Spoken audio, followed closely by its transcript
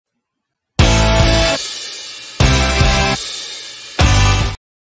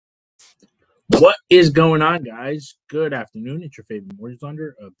What is going on, guys? Good afternoon. It's your favorite mortgage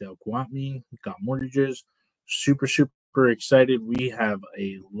lender of Del Guapmi. We've got mortgages. Super excited. We have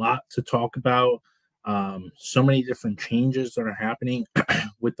a lot to talk about. So many different changes that are happening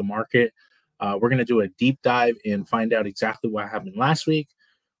with the market. We're going to do a deep dive and find out exactly what happened last week.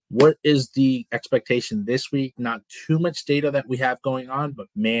 What is the expectation this week? Not too much data that we have going on, but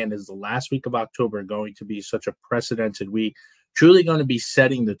man, is the last week of October going to be such a precedented week, truly going to be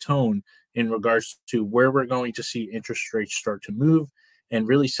setting the tone in regards to where we're going to see interest rates start to move and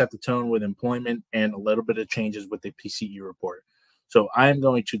really set the tone with employment and a little bit of changes with the PCE report. So I'm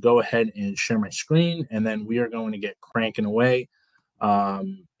going to go ahead and share my screen, and then we are going to get cranking away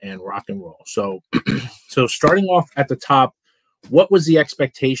and rock and roll. So, so starting off at the top, what was the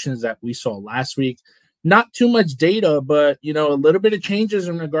expectations that we saw last week? Not too much data, but a little bit of changes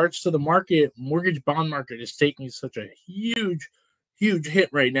in regards to the market. Mortgage bond market is taking such a huge hit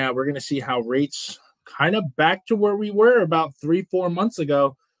right now. We're going to see how rates kind of back to where we were about 3-4 months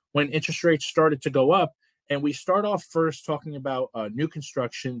ago when interest rates started to go up. And we start off first talking about new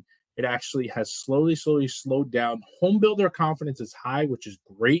construction. It actually has slowly slowed down. Home builder confidence is high, which is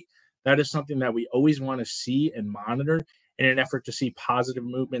great. That is something that we always want to see and monitor in an effort to see positive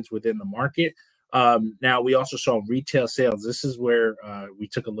movements within the market. Now, we also saw retail sales. This is where we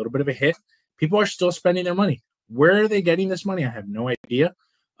took a little bit of a hit. People are still spending their money. Where are they getting this money? I have no idea.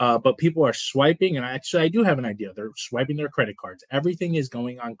 But people are swiping, and I do have an idea. They're swiping their credit cards. Everything is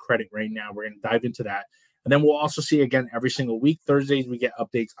going on credit right now. We're going to dive into that. And then we'll also see, again, every single week, Thursdays, we get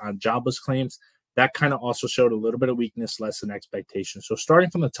updates on jobless claims. That kind of also showed a little bit of weakness, less than expectations. So starting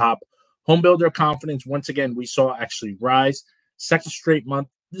from the top, home builder confidence, once again, we saw actually rise. Second straight month.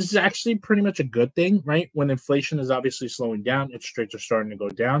 This is actually pretty much a good thing, right? When inflation is obviously slowing down, interest rates are starting to go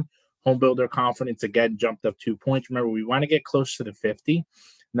down. Home builder confidence, again, jumped up 2 points. Remember, we want to get close to the 50, and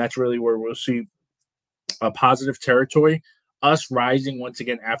that's really where we'll see a positive territory. Us rising once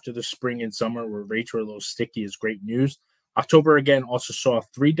again after the spring and summer where rates were a little sticky is great news. October, again, also saw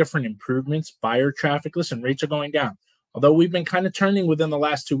 3 different improvements. Buyer traffic, listen, rates are going down. Although we've been kind of turning within the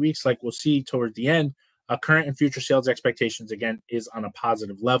last 2 weeks, like we'll see towards the end, current and future sales expectations, again, is on a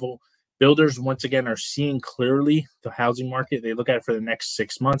positive level. Builders, once again, are seeing clearly the housing market. They look at it for the next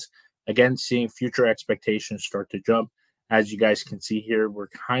 6 months. Again, seeing future expectations start to jump. As you guys can see here, we're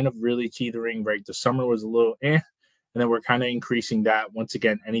kind of really teetering, right? The summer was a little and then we're kind of increasing that. Once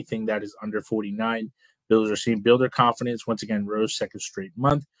again, anything that is under 49, builders are seeing builder confidence, once again, rose second straight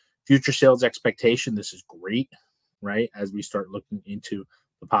month. Future sales expectation, this is great, right? As we start looking into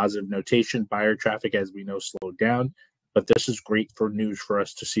the positive notation, buyer traffic, as we know, slowed down. But this is great for news for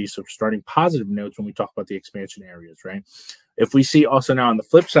us to see. So starting positive notes when we talk about the expansion areas, right? If we see also now on the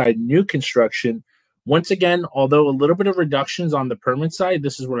flip side, new construction, once again, although a little bit of reductions on the permit side,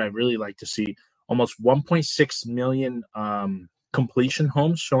 this is what I really like to see. Almost 1.6 million completion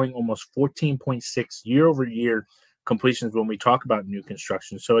homes, showing almost 14.6 year-over-year completions when we talk about new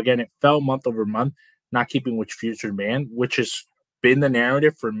construction. So again, it fell month over month, not keeping with future demand, which has been the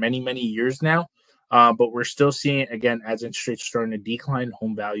narrative for many years now. But we're still seeing, again, as interest rates are starting to decline,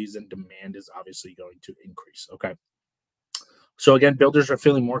 home values and demand is obviously going to increase. Okay. So again, builders are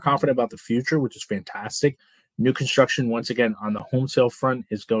feeling more confident about the future, which is fantastic. New construction, once again, on the home sale front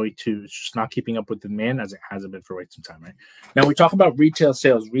is going to just not keeping up with demand as it hasn't been for quite some time, right? Now we talk about retail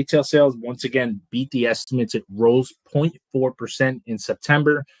sales. Retail sales, once again, beat the estimates. It rose 0.4% in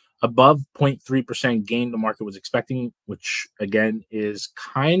September, above 0.3% gain the market was expecting, which again is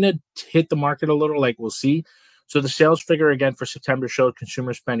kind of hit the market a little, like we'll see. So the sales figure again for September showed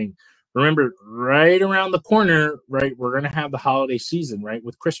consumer spending. Remember, right around the corner, right, we're going to have the holiday season, right,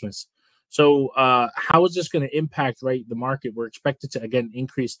 with Christmas. So how is this going to impact, right, the market? We're expected to, again,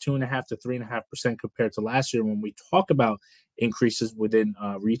 increase 2.5 to 3.5% compared to last year when we talk about increases within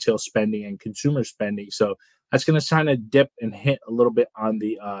retail spending and consumer spending. So that's going to kind of dip and hit a little bit on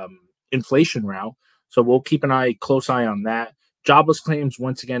the inflation route. So we'll keep an close eye on that. Jobless claims,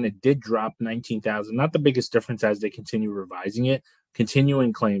 once again, it did drop 19,000. Not the biggest difference as they continue revising it.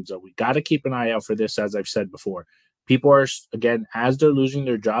 Continuing claims, though, we got to keep an eye out for this, as I've said before. People are, again, as they're losing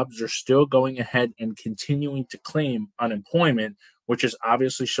their jobs, they're still going ahead and continuing to claim unemployment, which is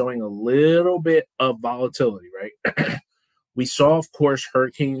obviously showing a little bit of volatility, right? We saw, of course,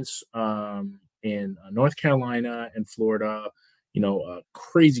 hurricanes in North Carolina and Florida,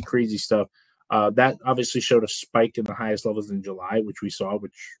 crazy stuff. That obviously showed a spike in the highest levels in July, which we saw,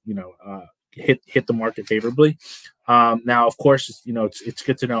 which, hit the market favorably. Now, of course, it's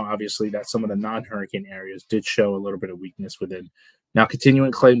good to know, obviously, that some of the non-hurricane areas did show a little bit of weakness within. Now,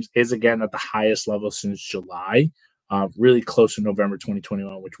 continuing claims is, again, at the highest level since July. really close to November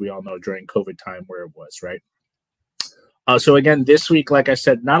 2021, which we all know during COVID time where it was, right? So again, this week, like I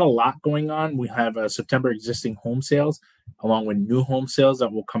said, not a lot going on. We have September existing home sales along with new home sales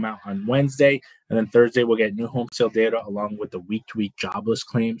that will come out on Wednesday. And then Thursday, we'll get new home sale data along with the week-to-week jobless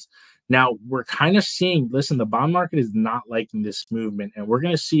claims. Now, we're kind of seeing, listen, the bond market is not liking this movement. And we're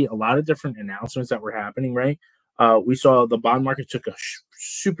going to see a lot of different announcements that were happening, right? We saw the bond market took a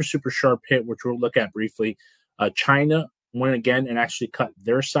super, super sharp hit, which we'll look at briefly. China went again and actually cut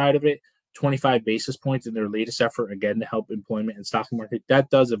their side of it. 25 basis points in their latest effort, again, to help employment and stock market. That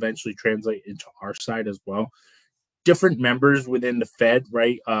does eventually translate into our side as well. Different members within the Fed,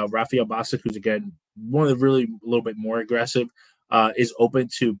 right? Raphael Bostic, who's, again, one of the really a little bit more aggressive, is open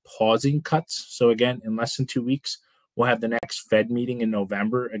to pausing cuts. So, again, in less than 2 weeks, we'll have the next Fed meeting in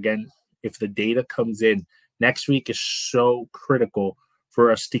November. Again, if the data comes in, next week is so critical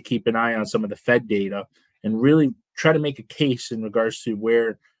for us to keep an eye on some of the Fed data and really try to make a case in regards to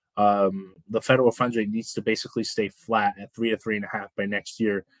where the federal funds rate needs to basically stay flat at 3 to 3.5 by next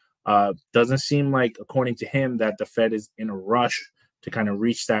year. Doesn't seem like, according to him, that the Fed is in a rush to kind of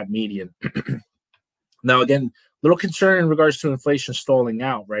reach that median. Now, again, little concern in regards to inflation stalling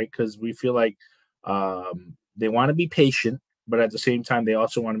out, right? Because we feel like they want to be patient, but at the same time, they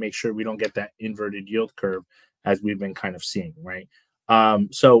also want to make sure we don't get that inverted yield curve as we've been kind of seeing, right?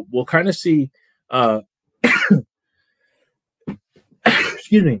 So we'll kind of see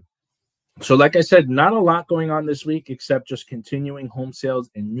excuse me. So like I said, not a lot going on this week except just continuing home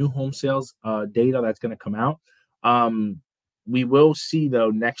sales and new home sales data that's going to come out. We will see, though,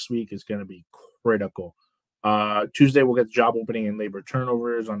 next week is going to be critical. Tuesday, we'll get the job opening and labor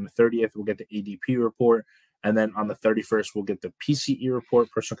turnovers. On the 30th, we'll get the ADP report. And then on the 31st, we'll get the PCE report,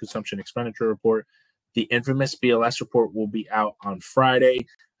 personal consumption expenditure report. The infamous BLS report will be out on Friday.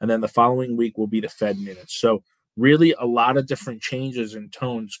 And then the following week will be the Fed minutes. So really a lot of different changes in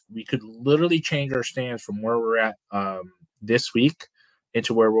tones. We could literally change our stance from where we're at this week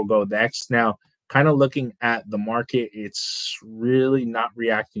into where we'll go next. Now, kind of looking at the market, it's really not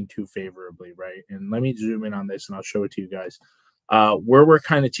reacting too favorably, right? And let me zoom in on this and I'll show it to you guys. Where we're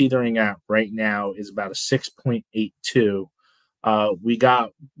kind of teetering at right now is about a 6.82. We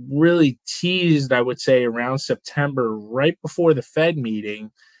got really teased, I would say, around September, right before the Fed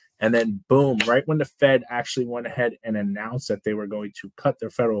meeting. And then, boom, right when the Fed actually went ahead and announced that they were going to cut their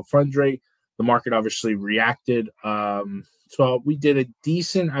federal funds rate, the market obviously reacted. So we did a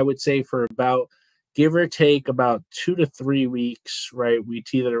decent, I would say, for about, give or take, about 2 to 3 weeks, right? We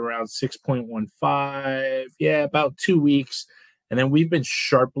teetered around 6.15. Yeah, about 2 weeks. And then we've been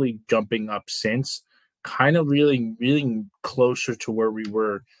sharply jumping up since, kind of really closer to where we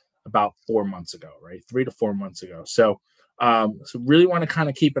were about 4 months ago, right? 3 to 4 months ago. So really want to kind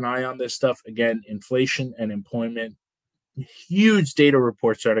of keep an eye on this stuff. Again, inflation and employment, huge data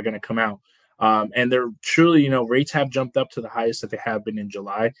reports that are going to come out. And they're truly, rates have jumped up to the highest that they have been in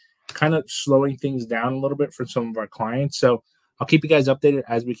July, kind of slowing things down a little bit for some of our clients. So I'll keep you guys updated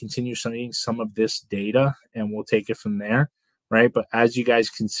as we continue studying some of this data, and we'll take it from there, right? But as you guys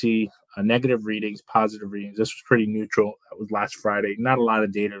can see, negative readings, positive readings. This was pretty neutral. That was last Friday. Not a lot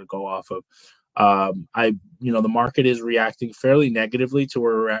of data to go off of. The market is reacting fairly negatively to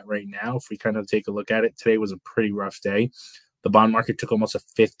where we're at right now. If we kind of take a look at it, today was a pretty rough day. The bond market took almost a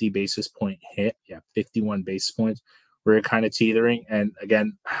 50 basis point hit. Yeah, 51 basis points. We're kind of teetering. And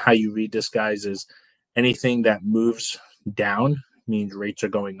again, how you read this, guys, is anything that moves down means rates are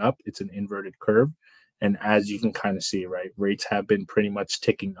going up. It's an inverted curve. And as you can kind of see, right, rates have been pretty much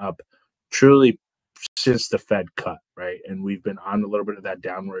ticking up truly since the Fed cut, right? And we've been on a little bit of that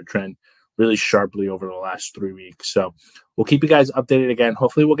downward trend really sharply over the last 3 weeks. So we'll keep you guys updated again.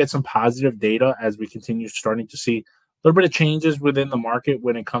 Hopefully we'll get some positive data as we continue starting to see a little bit of changes within the market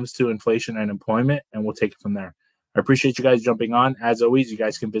when it comes to inflation and employment, and we'll take it from there. I appreciate you guys jumping on. As always, you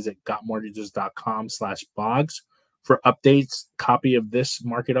guys can visit gotmortgages.com/blogs for updates, copy of this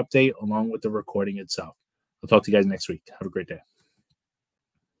market update along with the recording itself. I'll talk to you guys next week. Have a great day.